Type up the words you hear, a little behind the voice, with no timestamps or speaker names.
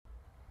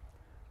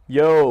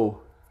Yo,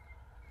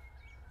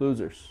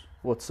 losers,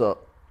 what's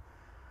up?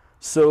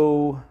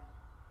 So,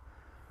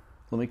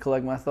 let me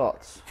collect my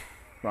thoughts.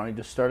 Ronnie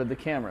just started the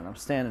camera and I'm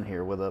standing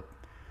here with a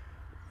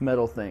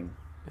metal thing.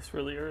 It's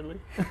really early.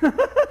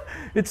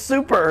 It's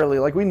super early.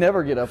 Like, we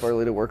never get up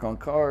early to work on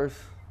cars.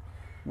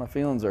 My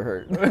feelings are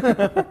hurt.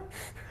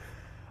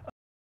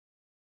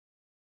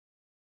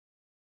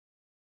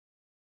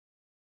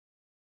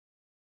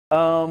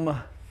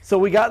 So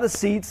we got the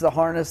seats, the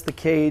harness, the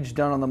cage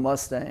done on the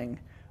Mustang.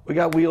 We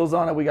got wheels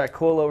on it. We got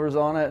coilovers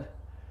on it.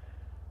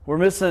 We're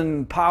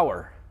missing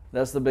power.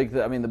 That's the big,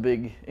 the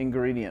big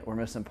ingredient. We're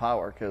missing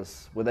power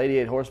because with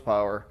 88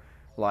 horsepower,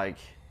 like,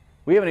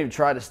 we haven't even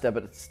tried to step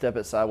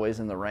it sideways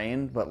in the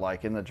rain, but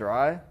like in the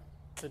dry,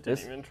 it didn't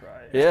even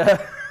try.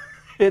 Yeah,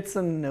 it's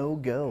a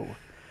no-go.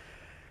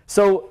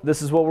 So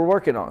this is what we're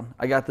working on.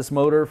 I got this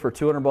motor for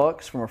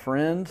 $200 from a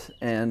friend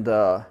and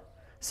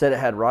said it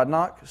had rod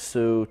knock.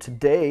 So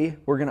today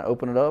we're gonna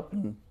open it up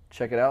and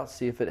check it out,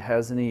 see if it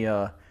has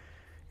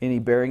any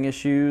bearing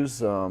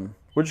issues. We're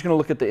just gonna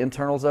look at the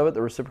internals of it,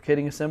 the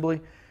reciprocating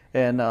assembly,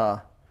 and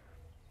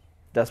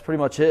that's pretty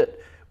much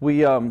it.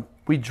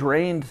 We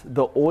drained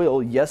the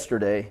oil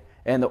yesterday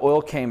and the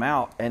oil came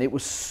out and it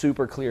was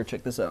super clear.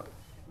 Check this out.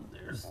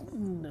 There's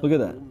no Look at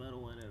that.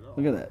 metal in it at all.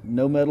 Look at that.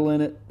 No metal in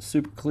it.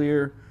 Super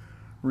clear.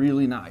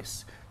 Really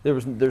nice.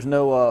 There's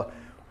no.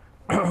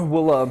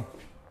 We'll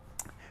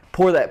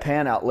pour that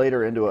pan out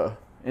later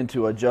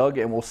into a jug,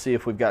 and we'll see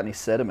if we've got any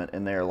sediment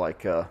in there,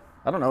 like I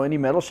don't know, any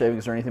metal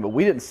shavings or anything. But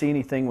we didn't see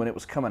anything when it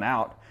was coming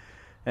out,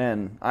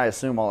 and I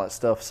assume all that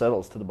stuff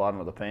settles to the bottom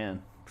of the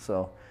pan.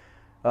 So,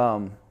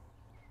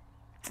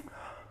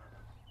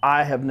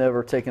 I have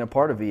never taken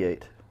apart a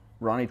V8.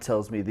 Ronnie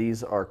tells me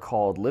these are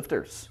called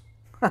lifters.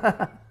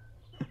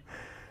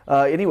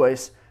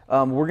 Anyways,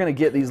 we're going to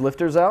get these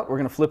lifters out. We're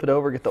going to flip it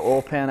over, get the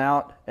oil pan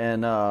out,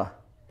 and I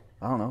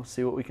don't know,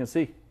 see what we can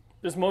see.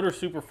 This motor's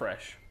super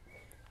fresh.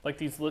 Like,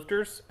 these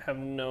lifters have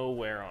no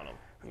wear on them.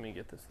 Let me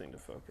get this thing to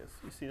focus.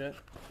 You see that?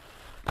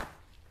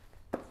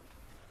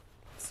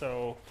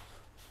 So,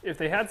 if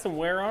they had some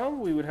wear on them,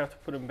 we would have to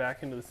put them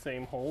back into the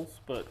same holes,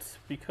 but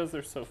because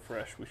they're so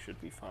fresh, we should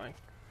be fine.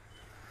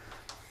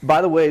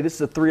 By the way, this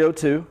is a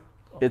 302.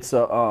 It's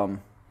a,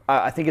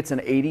 I think it's an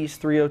 80s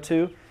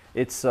 302.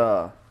 It's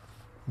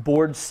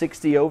bored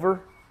 60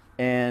 over,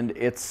 and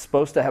it's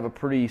supposed to have a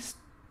pretty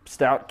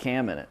stout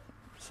cam in it.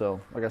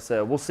 So, like I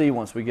said, we'll see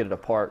once we get it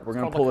apart. We're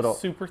going to pull it up.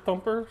 Super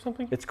Thumper or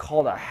something? It's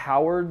called a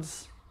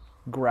Howard's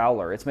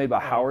Growler. It's made by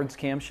Howard's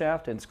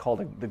camshaft, and it's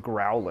called the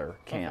Growler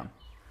cam. Okay.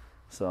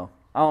 So,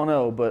 I don't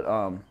know,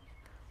 but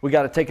we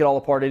got to take it all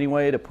apart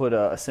anyway to put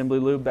assembly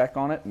lube back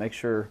on it, make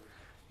sure,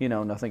 you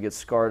know, nothing gets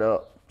scarred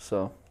up.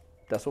 So,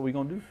 that's what we're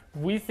going to do.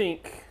 We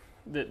think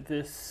that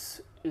this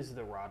is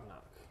the rod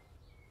knock.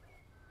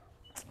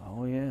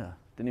 Oh, yeah.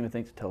 Didn't even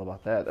think to tell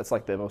about that. That's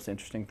like the most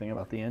interesting thing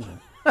about the engine.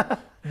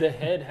 The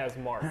head has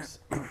marks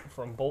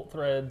from bolt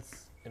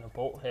threads and a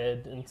bolt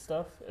head and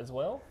stuff as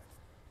well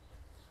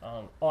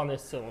on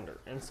this cylinder.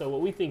 And so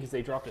what we think is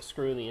they dropped a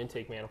screw in the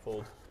intake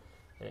manifold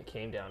and it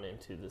came down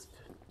into this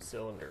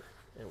cylinder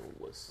and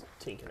was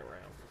tinking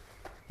around.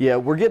 Yeah,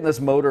 we're getting this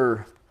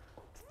motor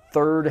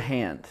third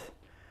hand.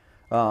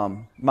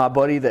 My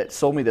buddy that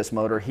sold me this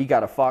motor, he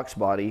got a Fox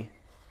body,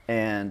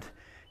 and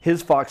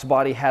his Fox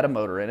body had a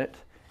motor in it,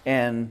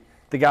 and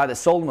the guy that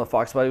sold him a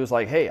Fox body was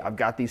like, hey, I've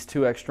got these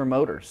 2 extra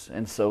motors.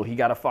 And so he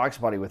got a Fox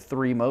body with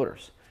 3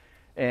 motors.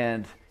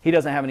 And he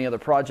doesn't have any other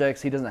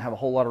projects. He doesn't have a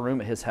whole lot of room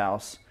at his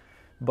house.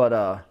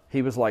 But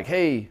he was like,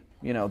 hey,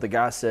 you know, the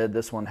guy said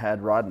this one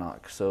had rod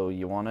knock, so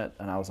you want it?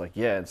 And I was like,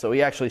 yeah. And so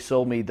he actually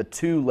sold me the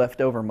 2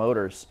 leftover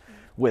motors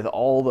with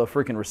all the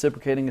freaking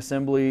reciprocating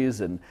assemblies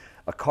and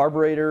a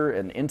carburetor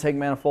and intake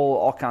manifold,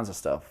 all kinds of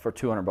stuff for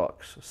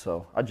 $200.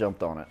 So I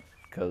jumped on it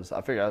because I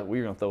figured we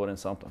were going to throw it in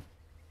something.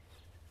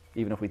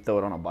 Even if we throw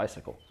it on a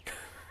bicycle.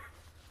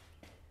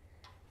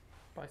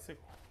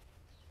 Bicycle.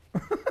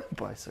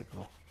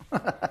 Bicycle.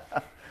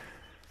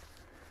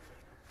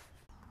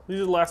 These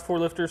are the last 4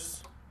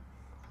 lifters.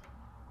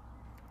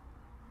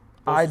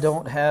 I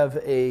don't have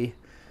a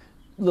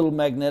little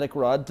magnetic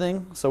rod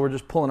thing, so we're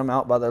just pulling them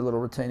out by their little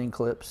retaining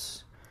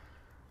clips,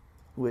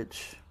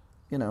 which,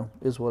 you know,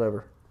 is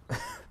whatever.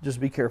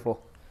 Just be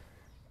careful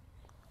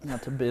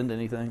not to bend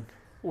anything.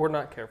 We're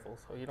not careful,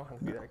 so you don't have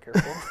to be that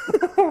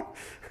careful.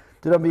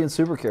 Dude, I'm being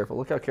super careful.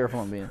 Look how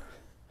careful I'm being.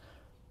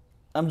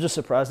 I'm just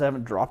surprised I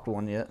haven't dropped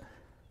one yet.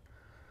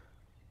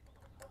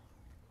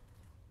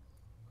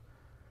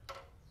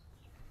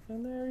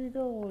 And there you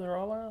go. They're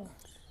all out.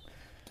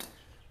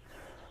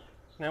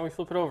 Now we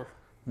flip it over.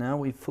 Now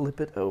we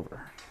flip it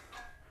over.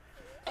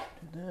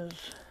 It is.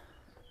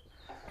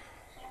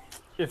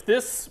 If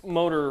this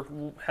motor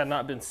had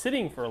not been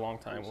sitting for a long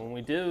time, when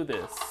we do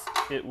this,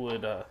 it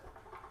would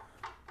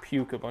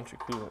puke a bunch of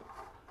coolant.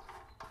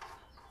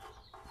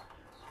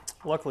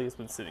 Luckily, it's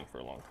been sitting for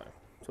a long time,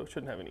 so it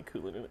shouldn't have any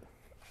coolant in it.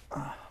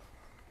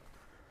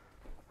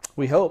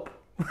 We hope.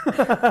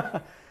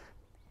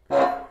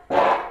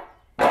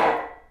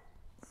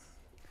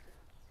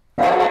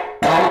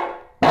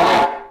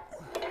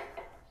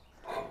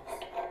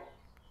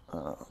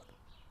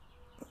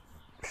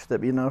 That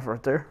be enough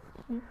right there?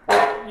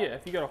 Yeah,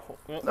 if you got a hole.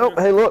 Oh,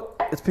 hey,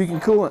 look. It's peaking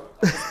coolant.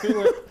 It's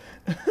coolant.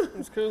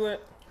 It's coolant.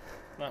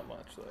 Not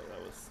much, though.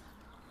 That was...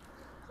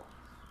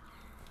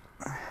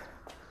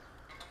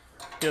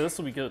 Yeah, this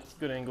will be good.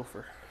 Good angle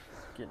for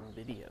getting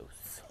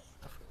videos.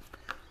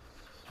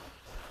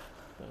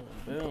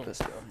 Boom, boom.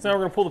 So now we're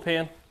going to pull the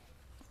pan.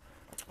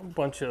 A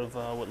bunch of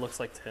what looks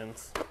like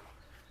tins.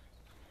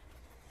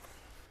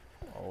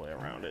 All the way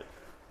around it.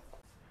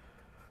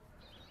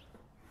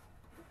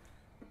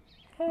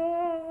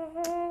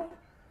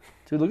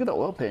 Dude, look at the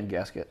oil pan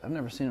gasket. I've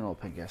never seen an oil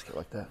pan gasket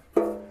like that.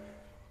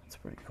 That's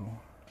pretty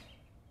cool.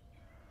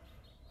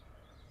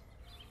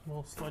 A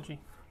little sludgy.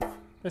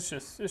 It's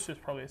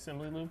just probably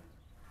assembly lube.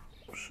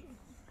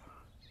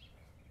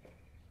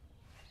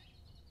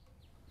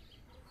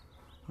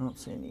 I don't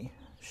see any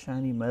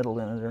shiny metal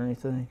in it or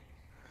anything.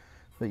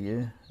 But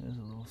yeah, it's a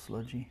little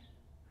sludgy.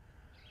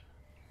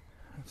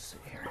 Let's see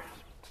here.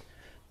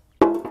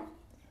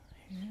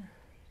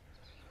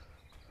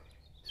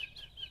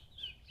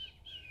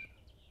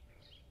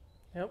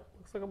 Yep,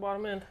 looks like a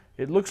bottom end.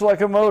 It looks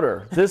like a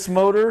motor. This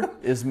motor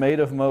is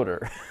made of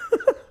motor.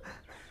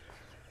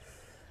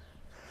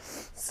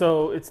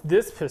 So it's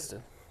this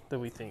piston that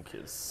we think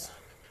is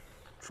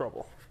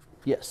trouble.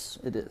 Yes,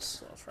 it is.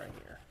 So it's right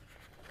here.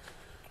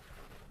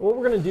 What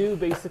we're going to do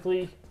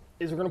basically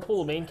is we're going to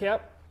pull the main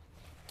cap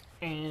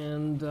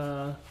and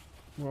we're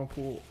going to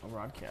pull a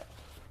rod cap.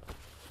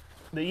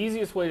 The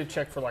easiest way to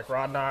check for like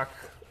rod knock,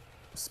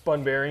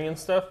 spun bearing and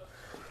stuff,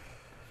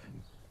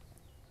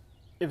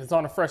 if it's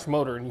on a fresh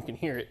motor and you can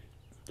hear it,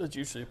 that's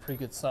usually a pretty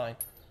good sign.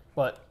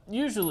 But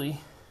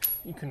usually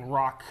you can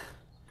rock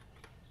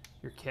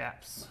your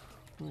caps.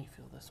 Let me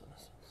feel this one.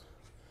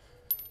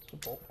 The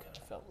bolt kind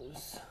of fell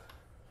loose.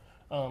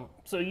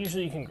 So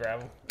usually you can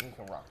grab them and you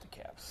can rock the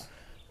caps,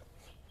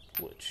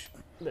 which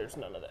there's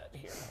none of that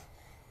here.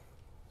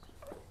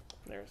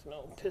 There's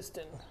no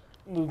piston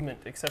movement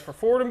except for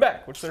forward and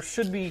back, which there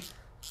should be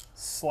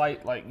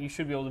slight, like you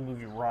should be able to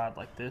move your rod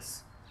like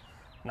this,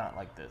 not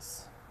like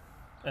this.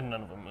 And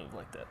none of them move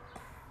like that.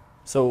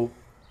 So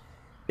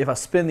if I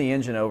spin the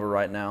engine over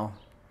right now,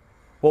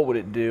 what would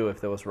it do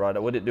if there was rod?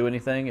 Would it do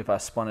anything if I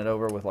spun it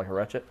over with like a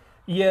ratchet?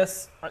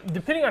 Yes,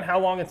 depending on how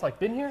long it's like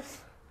been here,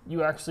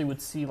 you actually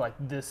would see like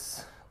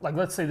this, like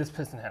let's say this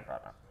piston had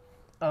rod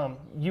on.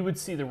 You would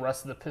see the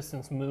rest of the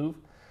pistons move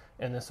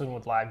and this one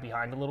would lag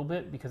behind a little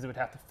bit because it would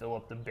have to fill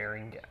up the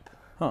bearing gap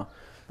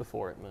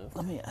before it moved.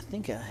 I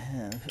think I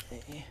have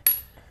a,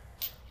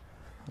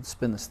 let's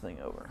spin this thing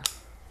over.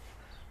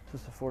 Is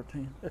this a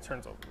 14? It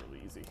turns over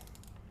really easy.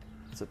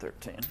 It's a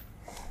 13.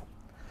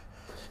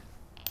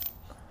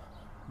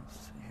 Let's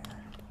see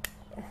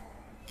here.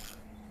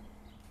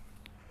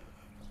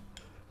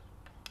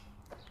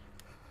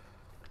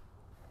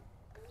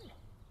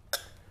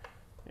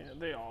 Yeah,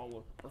 they all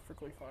look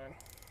perfectly fine.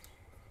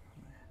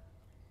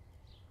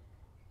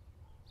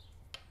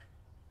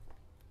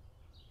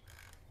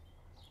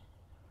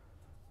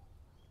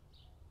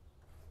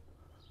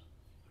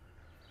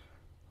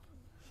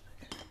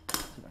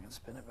 See if I can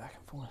spin it back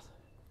and forth.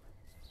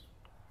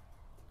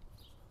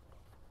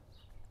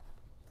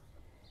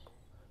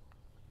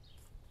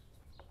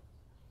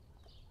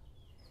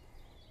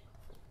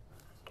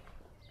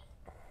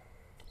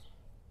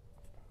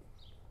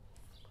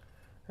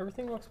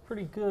 Everything looks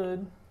pretty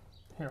good.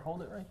 Here,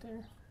 hold it right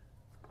there.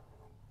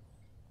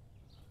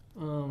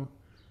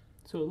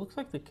 So it looks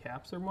like the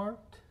caps are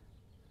marked.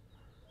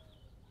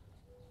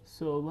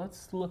 So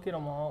let's look at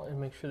them all and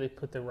make sure they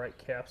put the right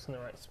caps in the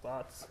right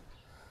spots.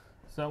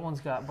 So that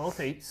one's got both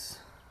 8s.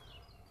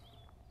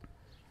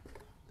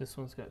 This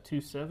one's got 2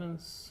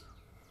 7s.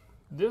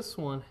 This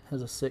one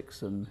Has a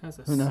 6 and has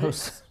a who knows?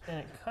 6, and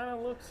it kind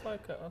of looks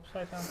like an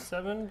upside down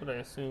 7, but I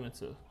assume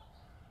it's a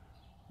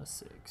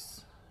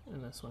 6.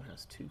 And this one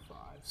has 2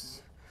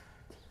 5s.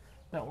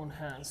 That one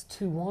has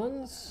 2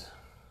 1s.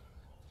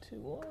 2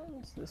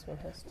 1s. This one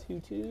has 2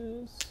 2s.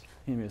 You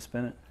need me to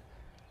spin it?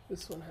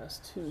 This one has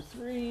 2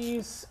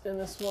 3s, and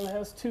this one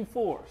has 2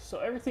 4s. So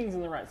everything's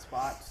in the right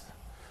spots.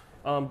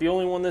 The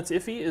only one that's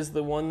iffy is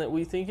the one that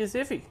we think is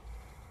iffy.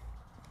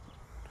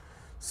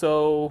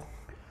 So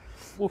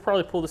we'll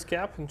probably pull this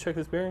cap and check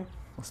this bearing.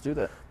 Let's do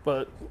that.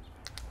 But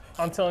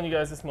I'm telling you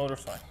guys, this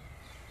motor's fine.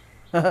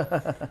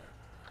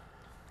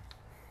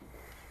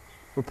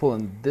 We're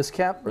pulling this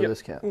cap or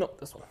this cap? No,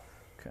 this one.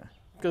 Okay.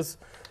 Because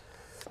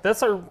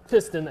that's our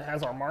piston that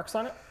has our marks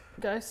on it,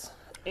 guys.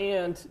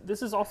 And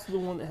this is also the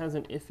one that has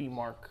an iffy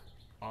mark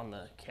on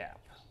the cap.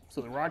 So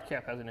the rod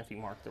cap has an iffy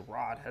mark. The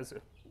rod has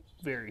a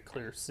very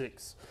clear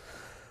 6.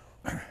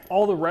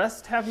 All the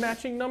rest have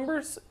matching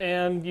numbers,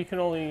 and you can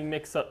only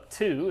mix up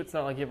 2. It's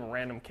not like you have a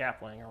random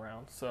cap laying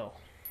around. So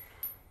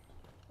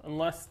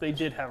unless they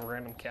did have a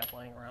random cap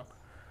laying around,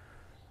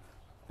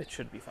 it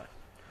should be fine.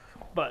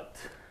 But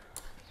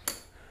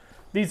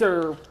these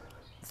are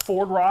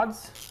Ford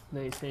rods.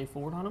 They say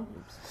Ford on them.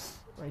 Oops.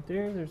 Right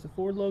there, there's the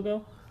Ford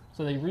logo.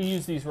 So they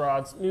reuse these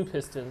rods, new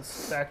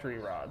pistons, factory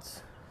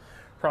rods.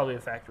 Probably a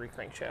factory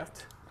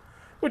crankshaft,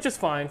 which is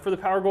fine. For the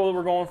power goal that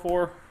we're going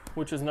for,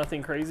 which is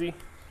nothing crazy,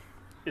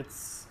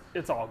 it's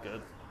it's all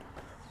good.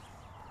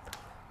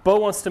 Beau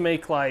wants to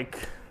make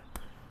like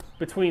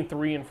between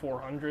 300 and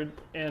 400,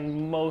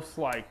 and most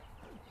like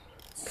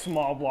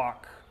small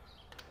block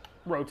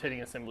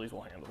rotating assemblies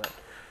will handle that.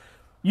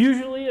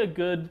 Usually a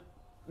good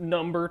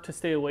number to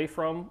stay away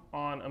from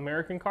on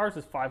American cars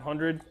is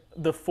 500.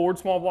 The Ford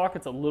small block,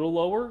 it's a little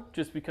lower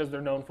just because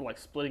they're known for like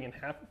splitting in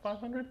half at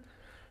 500.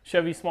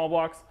 Chevy small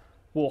blocks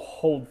will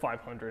hold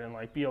 500 and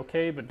like be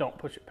okay, but don't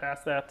push it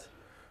past that.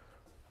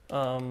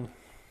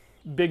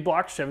 Big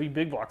blocks, Chevy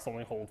big blocks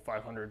only hold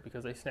 500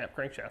 because they snap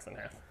crankshafts in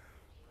half.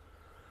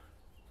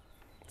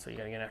 So you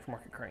gotta get an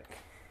aftermarket crank.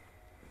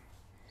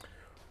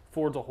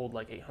 Fords will hold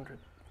like 800.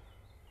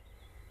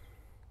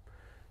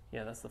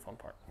 Yeah, that's the fun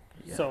part.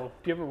 Yeah. So,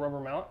 do you have a rubber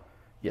mallet?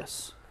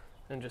 Yes.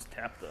 And just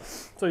tap the.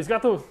 So he's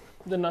got the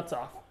nuts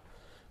off,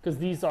 because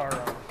these are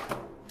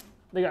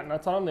they got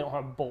nuts on them. They don't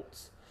have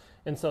bolts,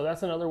 and so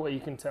that's another way you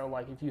can tell.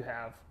 Like if you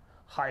have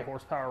high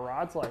horsepower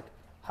rods, like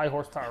high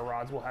horsepower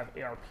rods will have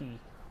ARP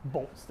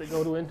bolts that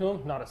go into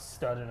them, not a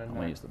stud and a nut. I'm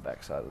gonna use the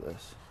back side of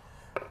this.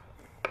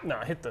 No,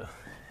 hit the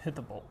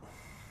bolt.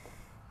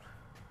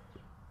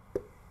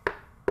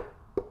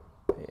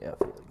 Yeah, I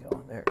feel it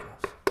going. There it goes.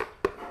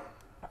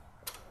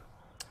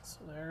 So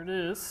there it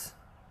is.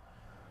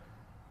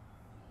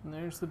 And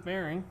there's the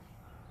bearing.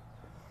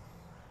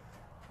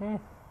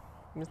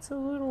 It's a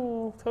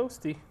little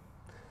toasty.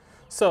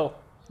 So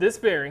this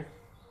bearing,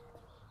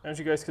 as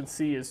you guys can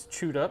see, is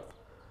chewed up.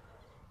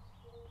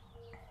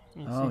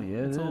 Oh, yeah,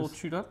 it's a little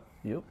chewed up.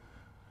 Yep.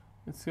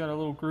 It's got a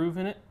little groove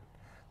in it.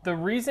 The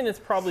reason it's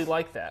probably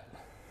like that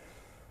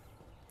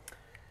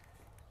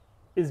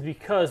is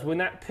because when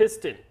that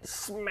piston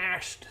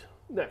smashed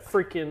that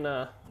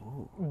freaking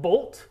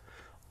bolt,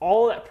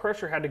 all that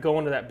pressure had to go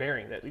into that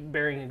bearing. That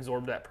bearing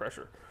absorbed that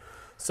pressure.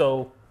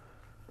 So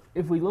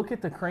if we look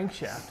at the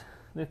crankshaft,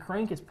 the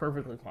crank is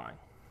perfectly fine,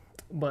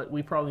 but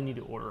we probably need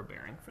to order a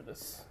bearing for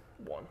this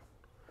one.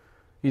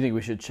 You think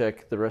we should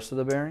check the rest of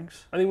the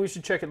bearings? I think we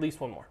should check at least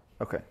one more.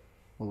 Okay.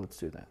 Well, let's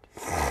do that.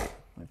 Let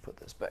me put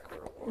this back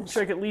where it was.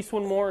 Check at least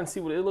one more and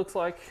see what it looks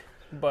like.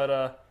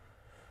 But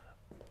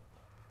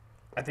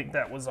I think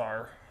that was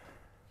our...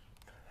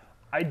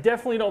 I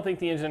definitely don't think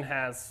the engine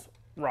has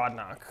rod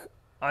knock.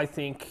 I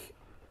think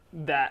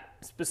that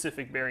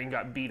specific bearing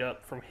got beat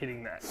up from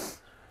hitting that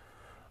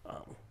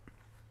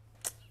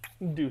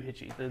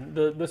doohickey,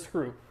 the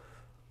screw.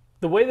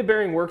 The way the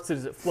bearing works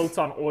is it floats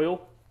on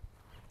oil,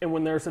 and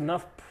when there's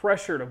enough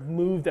pressure to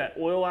move that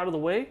oil out of the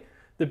way,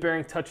 the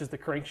bearing touches the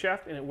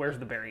crankshaft and it wears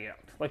the bearing out.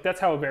 Like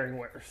that's how a bearing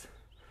wears.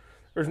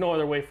 There's no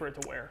other way for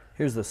it to wear.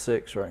 Here's the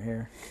 6 right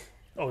here.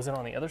 Oh, is it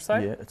on the other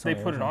side? Yeah, it's they on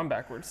the put other it side. on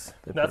backwards.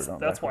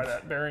 That's why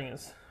that bearing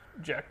is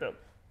jacked up.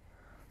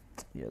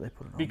 Yeah, they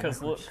put it on because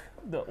backwards.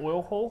 Look, the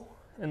oil hole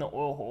and the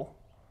oil hole.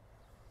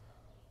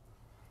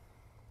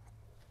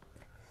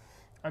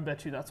 I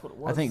bet you that's what it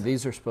was. I think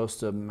these are supposed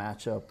to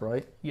match up,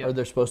 right? Yeah. Or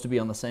they're supposed to be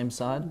on the same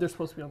side? They're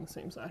supposed to be on the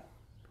same side.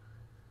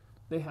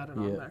 They had it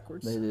on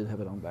backwards. They did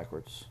have it on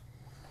backwards.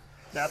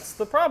 That's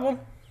the problem.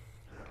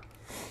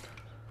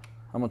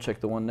 I'm going to check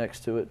the one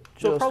next to it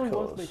just So it probably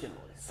cause. was making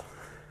noise.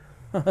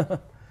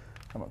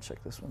 I'm going to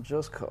check this one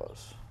just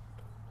cause.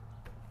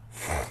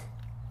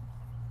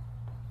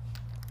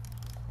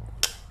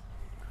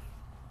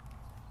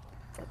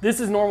 This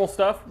is normal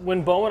stuff.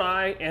 When Beau and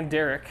I and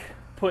Derek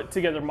put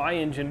together my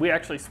engine, we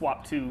actually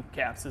swapped 2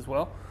 caps as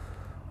well.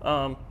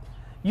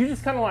 You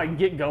just kind of like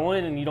get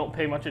going and you don't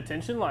pay much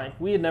attention. Like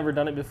we had never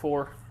done it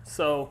before,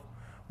 so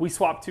we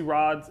swapped 2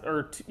 rods,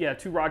 or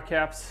 2 rod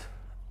caps.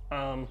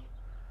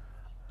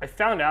 I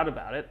found out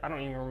about it. I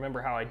don't even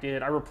remember how I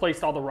did. I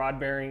replaced all the rod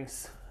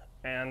bearings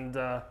and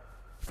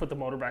put the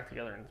motor back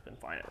together, and it's been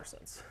fine ever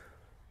since.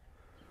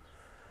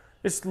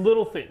 It's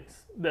little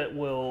things that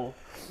will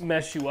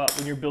mess you up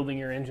when you're building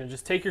your engine.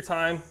 Just take your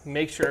time,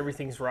 make sure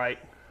everything's right,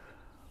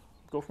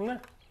 go from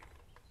there.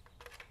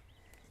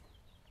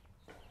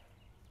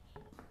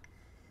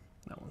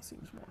 That one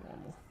seems more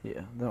normal.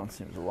 Yeah, that one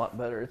seems a lot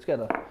better. It's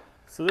got a...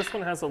 So this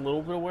one has a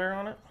little bit of wear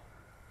on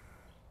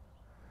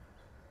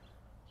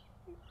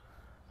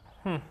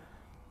it.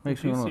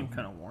 Makes me seem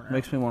kind of worn out.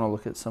 Makes me want to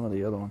look at some of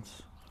the other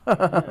ones. Yeah,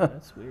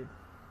 that's weird.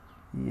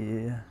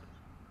 Yeah.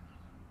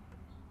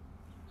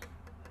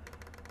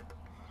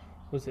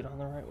 Was it on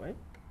the right way?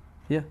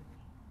 Yeah.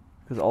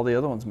 Because all the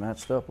other ones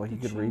matched up, like you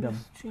could read them.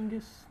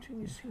 Chingus.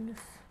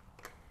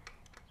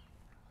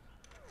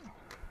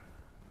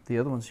 The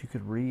other ones you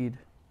could read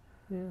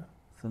Yeah.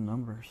 the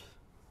numbers.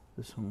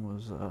 This one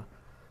was The other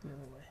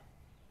way.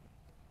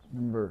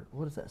 number,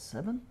 what is that,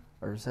 7?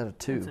 Or is that a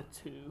 2? It's a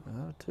 2. Is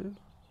that a 2?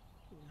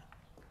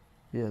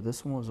 Yeah,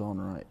 this one was on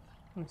right.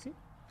 Let me see.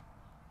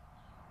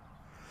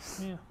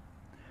 Yeah.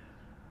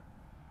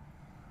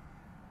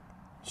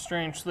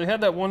 Strange. So they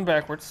had that one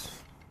backwards.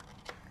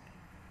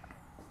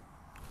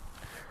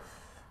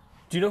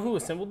 Do you know who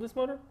assembled this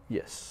motor?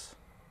 Yes.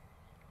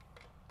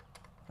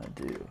 I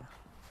do.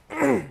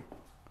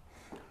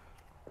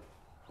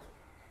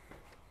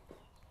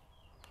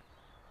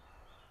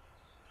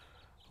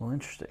 Well,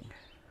 interesting.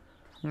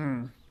 Let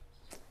me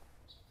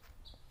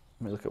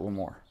look at one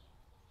more.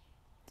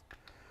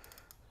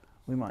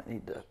 We might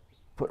need to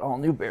put all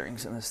new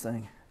bearings in this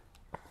thing.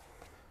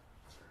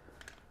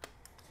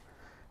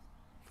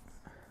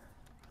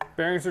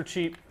 Bearings are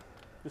cheap.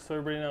 Just so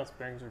everybody knows,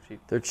 bearings are cheap.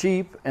 They're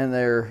cheap and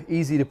they're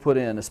easy to put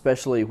in,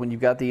 especially when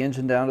you've got the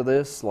engine down to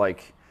this.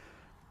 Like,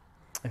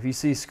 if you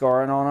see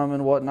scarring on them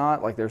and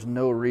whatnot, like, there's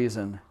no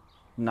reason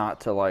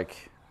not to,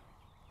 like,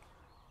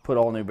 put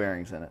all new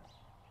bearings in it.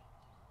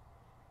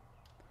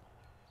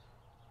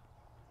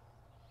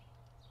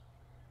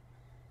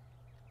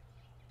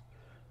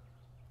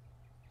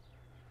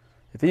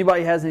 If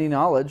anybody has any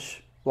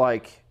knowledge,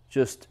 like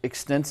just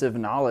extensive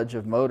knowledge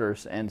of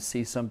motors, and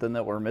see something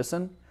that we're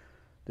missing,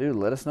 dude,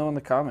 let us know in the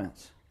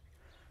comments.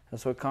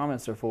 That's what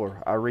comments are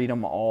for. I read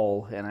them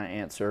all and I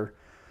answer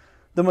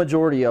the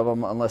majority of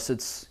them, unless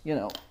it's, you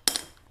know,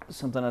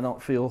 something I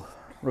don't feel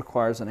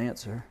requires an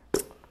answer.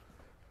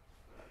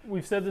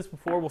 We've said this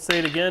before, we'll say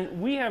it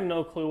again. We have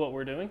no clue what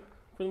we're doing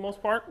for the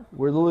most part.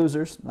 We're the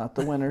losers, not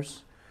the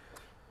winners.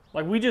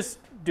 Like, we just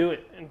do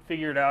it and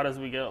figure it out as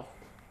we go.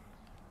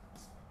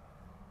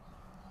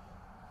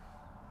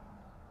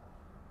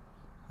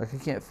 Like, I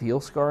can't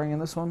feel scarring in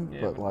this one,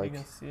 Yeah, but like, you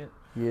can see it.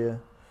 yeah.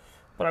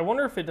 But I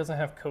wonder if it doesn't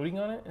have coating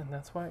on it, and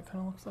that's why it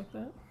kind of looks like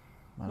that.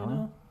 I don't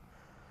know.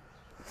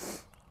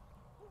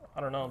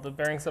 I don't know. The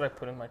bearings that I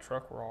put in my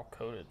truck were all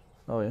coated.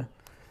 Oh yeah.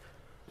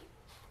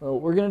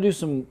 Well, we're gonna do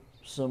some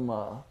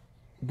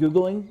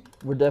Googling.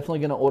 We're definitely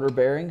gonna order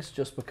bearings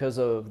just because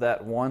of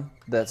that one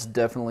that's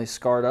definitely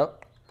scarred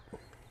up.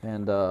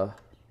 And Do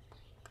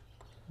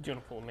you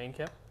want to pull a main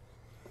cap?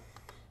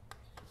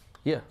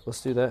 yeah,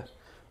 let's do that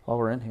while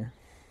we're in here.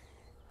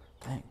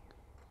 Dang.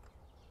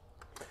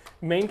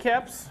 Main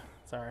caps,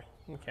 sorry,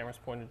 the camera's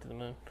pointed to the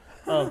moon.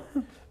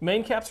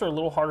 Main caps are a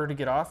little harder to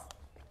get off.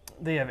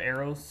 They have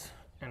arrows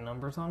and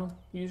numbers on them,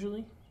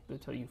 usually. They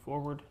tell you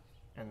forward,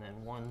 and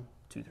then 1,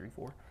 2, 3,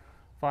 4,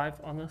 5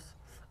 on this.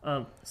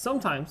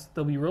 Sometimes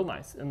they'll be real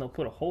nice, and they'll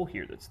put a hole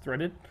here that's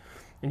threaded,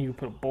 and you can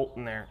put a bolt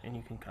in there, and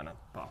you can kind of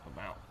pop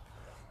them out.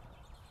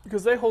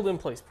 Because they hold in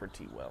place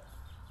pretty well.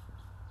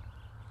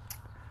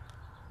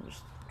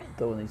 Just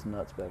throwing these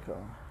nuts back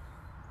on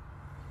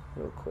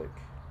real quick.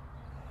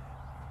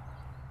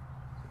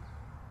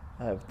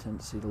 I have a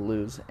tendency to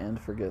lose and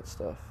forget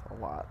stuff a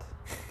lot.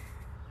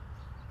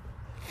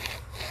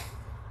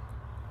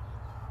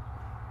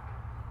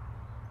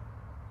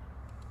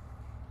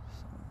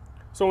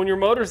 So when your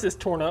motor's this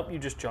torn up, you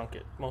just junk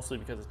it, mostly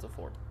because it's a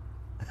Ford.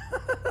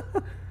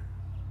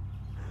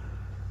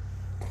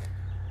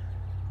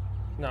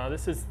 No,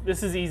 this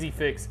is easy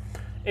fix.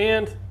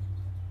 And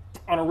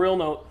on a real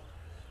note,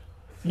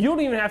 you don't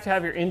even have to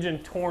have your engine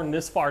torn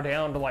this far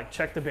down to like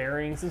check the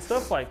bearings and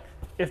stuff. Like,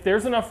 if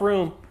there's enough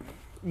room,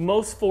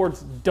 most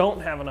Fords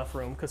don't have enough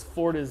room because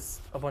Ford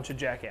is a bunch of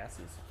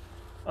jackasses.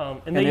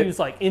 And they use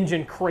like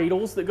engine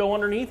cradles that go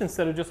underneath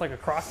instead of just like a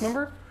cross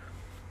member.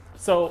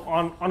 So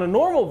on a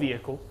normal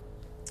vehicle,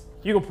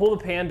 you can pull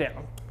the pan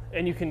down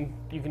and you can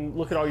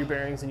look at all your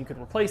bearings and you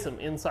can replace them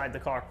inside the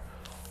car.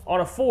 On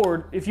a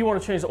Ford, if you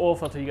want to change the oil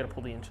filter, you got to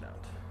pull the engine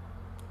out.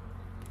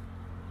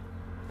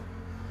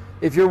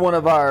 If you're one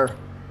of our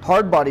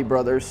hard body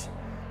brothers,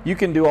 you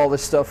can do all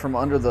this stuff from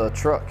under the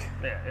truck.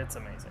 Yeah, it's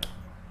amazing.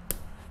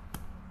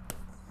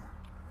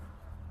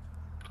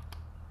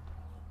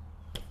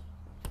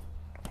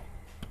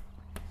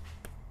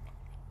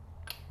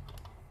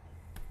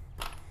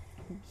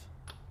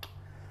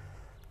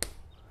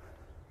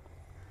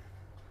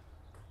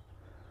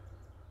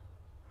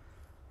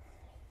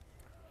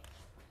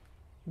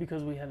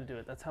 Because we had to do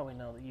it. That's how we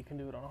know that you can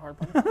do it on a hard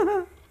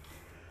body.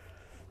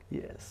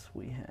 Yes,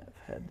 we have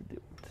had to do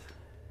it.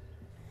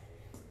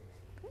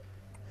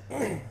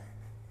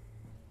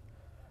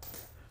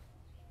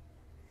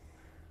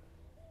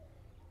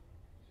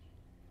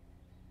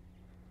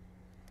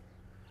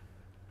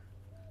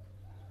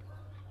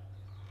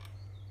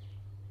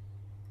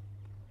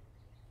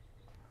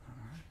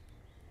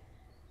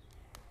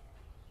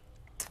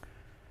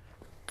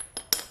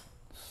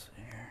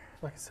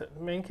 Like I said,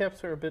 main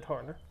caps are a bit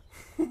harder.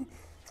 Let me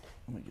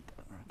get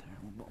that right there.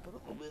 We'll bump it a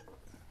little bit.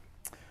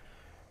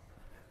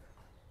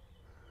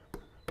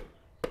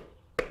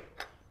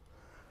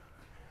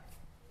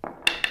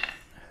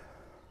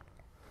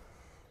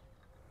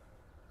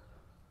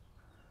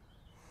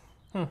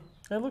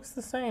 It looks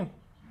the same.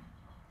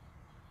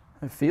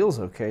 It feels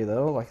okay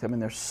though. Like, I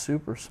mean, they're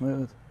super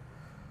smooth.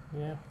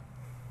 Yeah.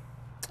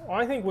 Well,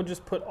 I think we'll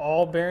just put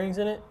all bearings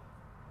in it.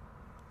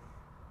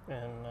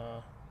 And,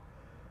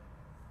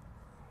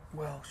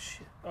 well,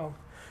 shit. Oh,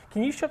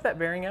 can you shove that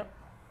bearing out?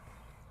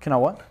 Can I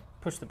what?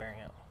 Push the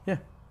bearing out. Yeah.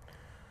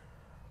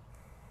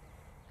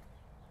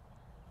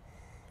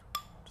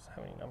 Does it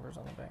have any numbers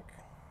on the back?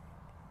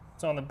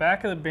 So on the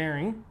back of the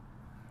bearing,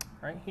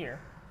 right here,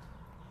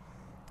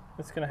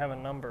 it's going to have a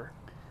number.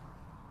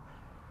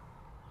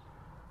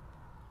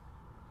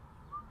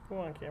 Come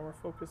on, camera,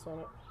 focus on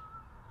it.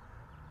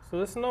 So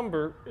this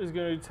number is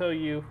going to tell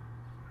you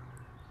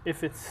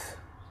if it's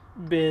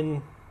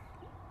been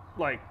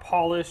like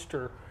polished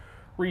or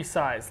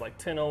resized, like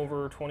 10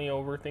 over, 20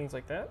 over, things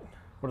like that.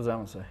 What does that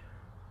one say?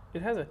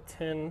 It has a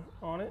 10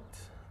 on it.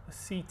 a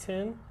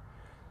C10.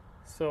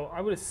 So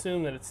I would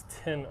assume that it's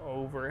 10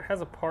 over. It has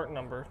a part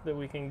number that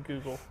we can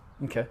Google.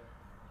 Okay.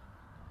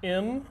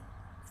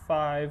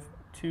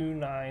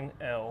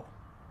 M529L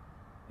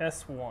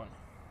S1.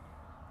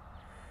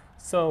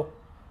 So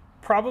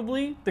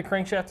probably the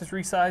crankshaft is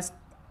resized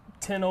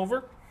 10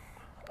 over.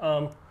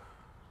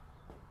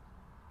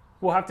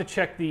 We'll have to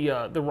check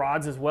the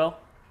rods as well.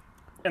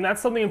 And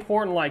that's something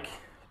important, like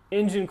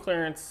engine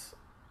clearance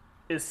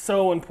is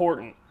so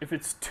important. If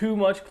it's too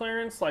much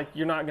clearance, like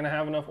you're not gonna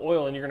have enough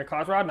oil and you're gonna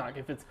cause rod knock.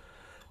 If it's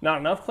not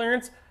enough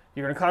clearance,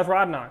 you're gonna cause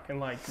rod knock. And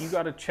like, you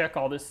gotta check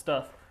all this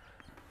stuff.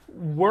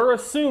 We're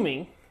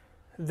assuming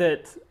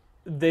that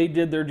they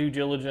did their due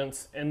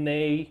diligence and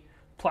they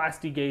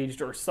plasti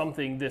gauged or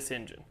something this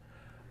engine.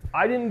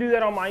 I didn't do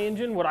that on my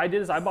engine. What I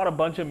did is I bought a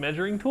bunch of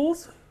measuring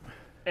tools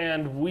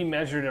and we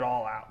measured it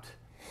all out.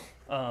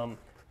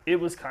 It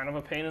was kind of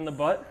a pain in the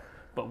butt,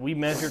 but we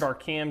measured our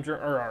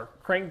our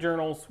crank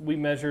journals. We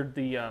measured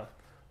the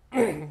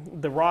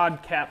the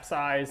rod cap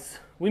size.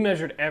 We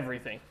measured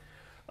everything.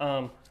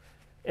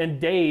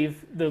 And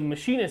Dave, the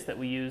machinist that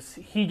we use,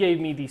 he gave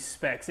me these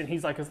specs, and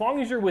he's like, as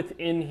long as you're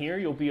within here,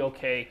 you'll be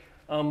okay.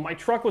 My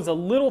truck was a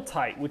little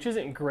tight, which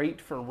isn't great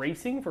for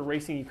racing. For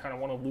racing, you kind of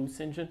want a loose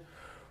engine.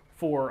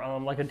 For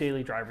like a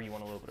daily driver, you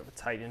want a little bit of a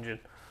tight engine.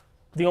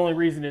 The only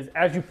reason is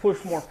as you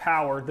push more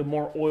power, the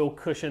more oil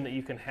cushion that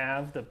you can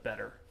have, the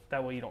better.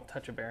 That way you don't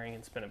touch a bearing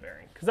and spin a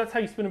bearing. Because that's how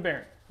you spin a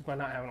bearing, by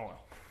not having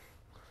oil.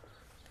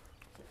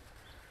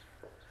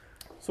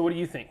 So what do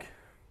you think?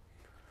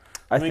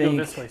 Let me go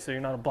this way so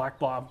you're not a black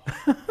blob.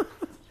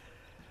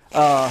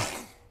 I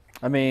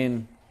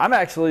mean, I'm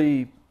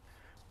actually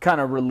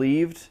kind of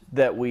relieved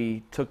that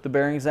we took the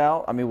bearings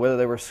out. I mean, whether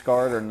they were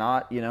scarred or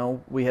not, you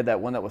know, we had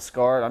that one that was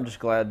scarred. I'm just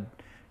glad,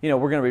 you know,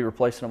 we're going to be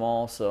replacing them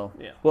all. So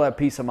yeah, we'll have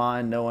peace of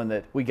mind knowing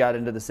that we got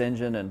into this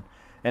engine and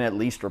at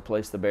least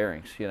replace the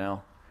bearings, you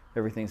know.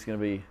 Everything's going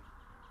to be,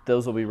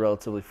 those will be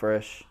relatively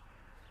fresh.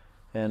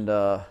 And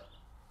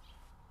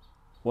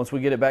once we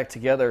get it back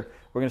together,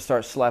 we're going to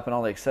start slapping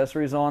all the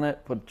accessories on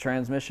it, put a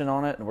transmission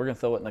on it, and we're going to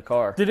throw it in the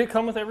car. Did it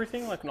come with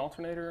everything, like an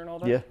alternator and all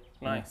that? Yeah.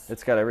 Nice.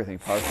 It's got everything,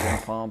 power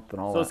steering pump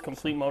and all that. So it's a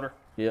complete motor?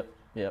 Yep,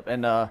 yep.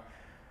 And I've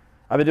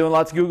been doing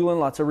lots of Googling,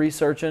 lots of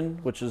researching,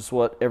 which is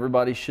what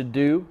everybody should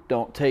do.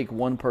 Don't take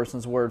one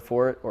person's word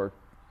for it, or,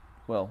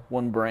 well,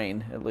 one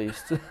brain at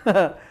least.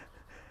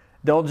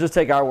 Don't just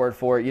take our word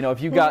for it. You know,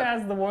 if you got... Who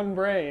has the one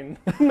brain?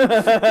 We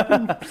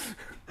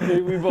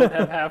both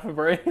have half a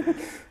brain.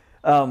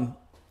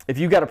 If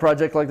you got a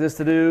project like this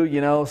to do,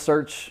 you know,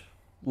 search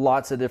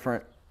lots of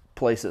different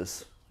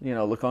places. You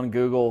know, look on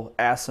Google,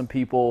 ask some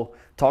people,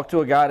 talk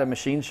to a guy at a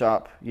machine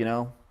shop, you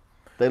know.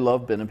 They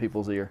love bending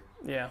people's ear.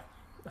 Yeah,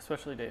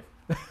 especially Dave.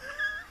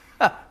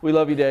 We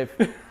love you, Dave.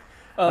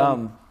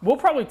 We'll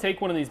probably take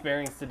one of these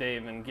bearings to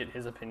Dave and get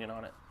his opinion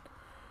on it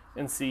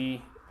and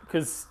see,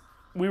 because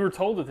we were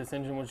told that this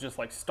engine was just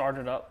like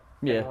started up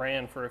and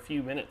ran for a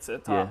few minutes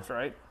at tops,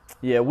 right?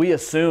 Yeah, we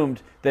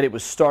assumed that it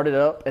was started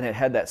up and it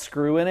had that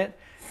screw in it,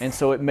 and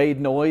so it made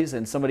noise,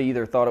 and somebody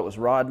either thought it was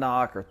rod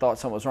knock or thought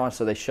something was wrong,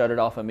 so they shut it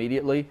off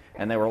immediately,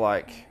 and they were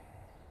like,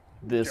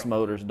 this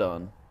motor's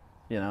done,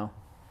 you know?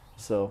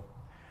 So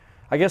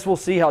I guess we'll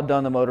see how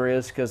done the motor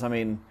is, because, I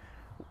mean,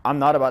 I'm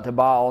not about to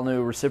buy all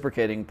new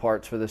reciprocating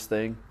parts for this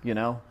thing, you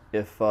know?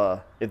 If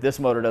this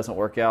motor doesn't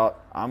work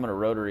out, I'm going to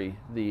rotary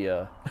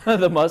the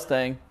the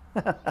Mustang.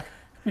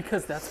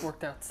 Because that's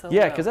worked out so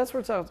yeah, because that's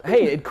worked out.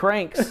 Hey, it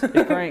cranks.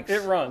 It cranks.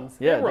 It runs.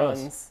 Yeah, it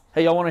runs. Does.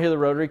 Hey, y'all want to hear the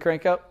rotary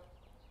crank up?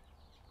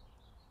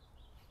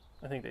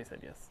 I think they said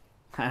yes.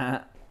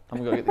 I'm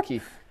going to go get the key.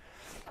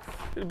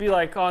 It'd be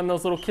like on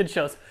those little kid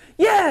shows.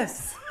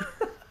 Yes!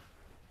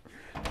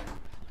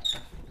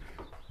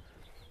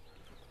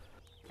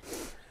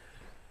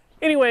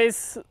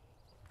 Anyways,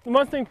 the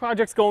Mustang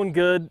project's going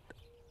good.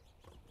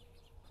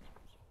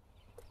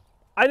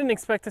 I didn't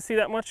expect to see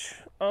that much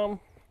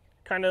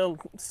kind of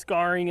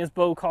scarring, as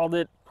Beau called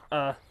it,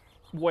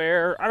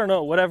 wear, I don't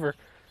know, whatever.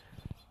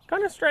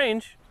 Kind of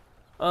strange,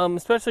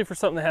 especially for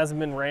something that hasn't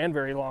been ran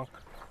very long.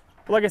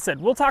 But like I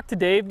said, we'll talk to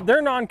Dave.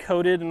 They're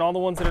non-coated, and all the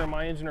ones that are in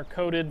my engine are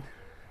coated.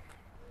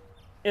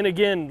 And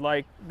again,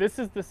 like, this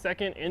is the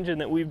second engine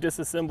that we've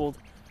disassembled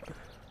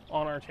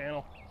on our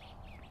channel.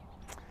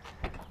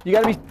 You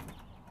gotta be...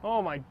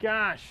 Oh my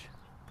gosh.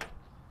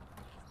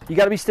 You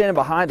gotta be standing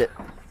behind it.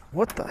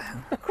 What the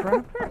hell?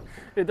 Crap?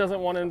 It doesn't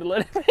want him to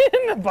let him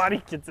in. The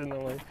body gets in the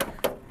way.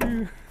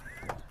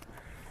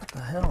 What the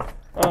hell?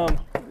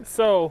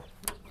 So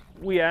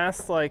we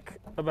asked like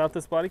about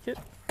this body kit.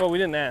 Well, we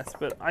didn't ask,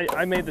 but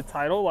I made the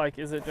title like,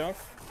 is it junk?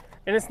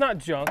 And it's not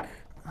junk.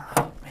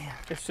 Oh man.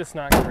 It's just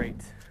not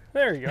great.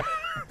 There you go.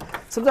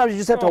 Sometimes you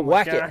just have to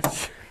whack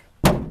gosh.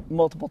 it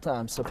multiple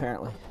times,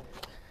 apparently.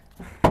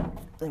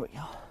 There we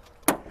go.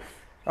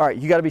 All right,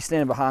 you got to be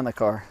standing behind the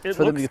car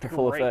for them to get the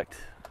full effect.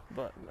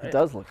 But it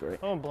does look great.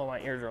 I'm gonna blow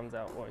my eardrums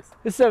out, boys.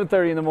 It's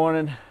 7:30 in the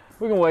morning.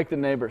 We're gonna wake the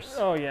neighbors.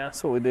 Oh yeah.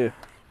 That's what we do.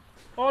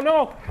 Oh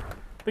no,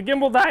 the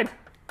gimbal died.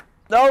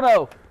 No,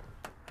 no.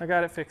 I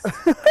got it fixed.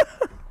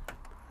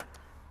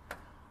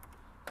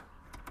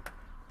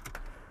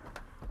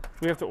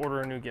 We have to order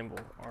a new gimbal.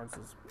 Ours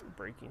is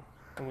breaking,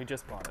 and we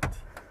just bought it.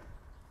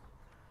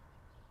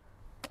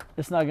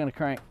 It's not gonna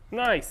crank.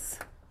 Nice.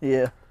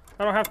 Yeah.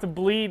 I don't have to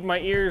bleed my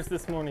ears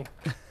this morning.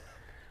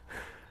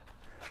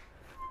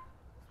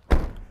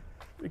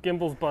 The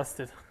gimbal's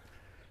busted.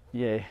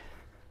 Yay.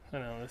 I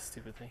know, this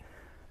stupid thing.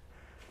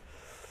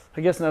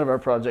 I guess none of our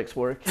projects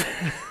work.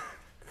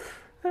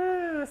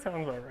 That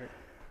sounds all right.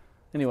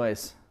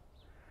 Anyways,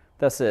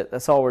 that's it.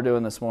 That's all we're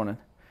doing this morning.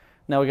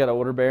 Now we got to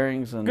order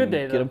bearings and Good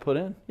day, get though. them put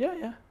in.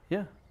 Yeah.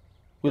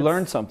 We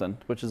learned something,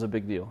 which is a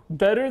big deal.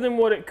 Better than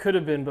what it could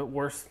have been, but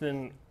worse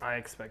than I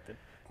expected.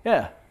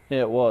 Yeah,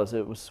 it was.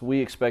 We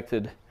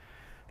expected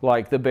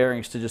like the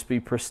bearings to just be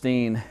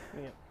pristine,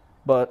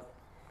 but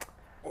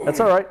that's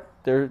all right.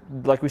 They're,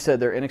 like we said,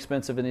 they're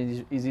inexpensive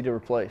and easy to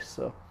replace.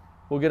 So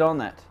we'll get on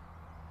that.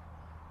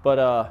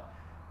 But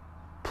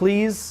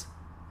please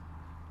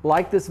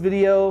like this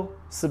video,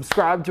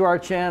 subscribe to our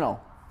channel.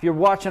 If you're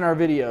watching our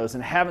videos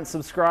and haven't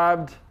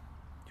subscribed,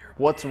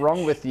 what's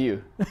wrong with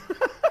you?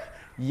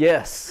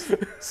 Yes,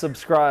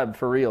 subscribe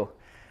for real.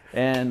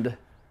 And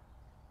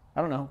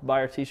I don't know, buy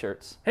our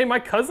t-shirts. Hey, my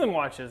cousin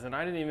watches, and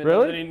I didn't even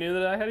Really? know that he knew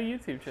that I had a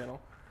YouTube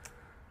channel.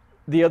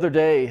 The other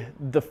day,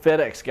 the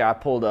FedEx guy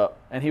pulled up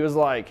and he was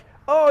like,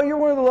 "Oh, you're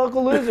one of the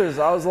local losers."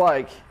 I was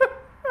like,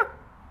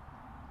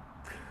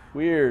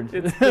 weird.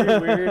 It's pretty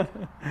weird.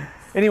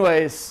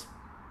 Anyways,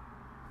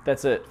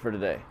 that's it for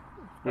today.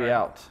 We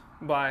out.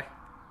 Bye.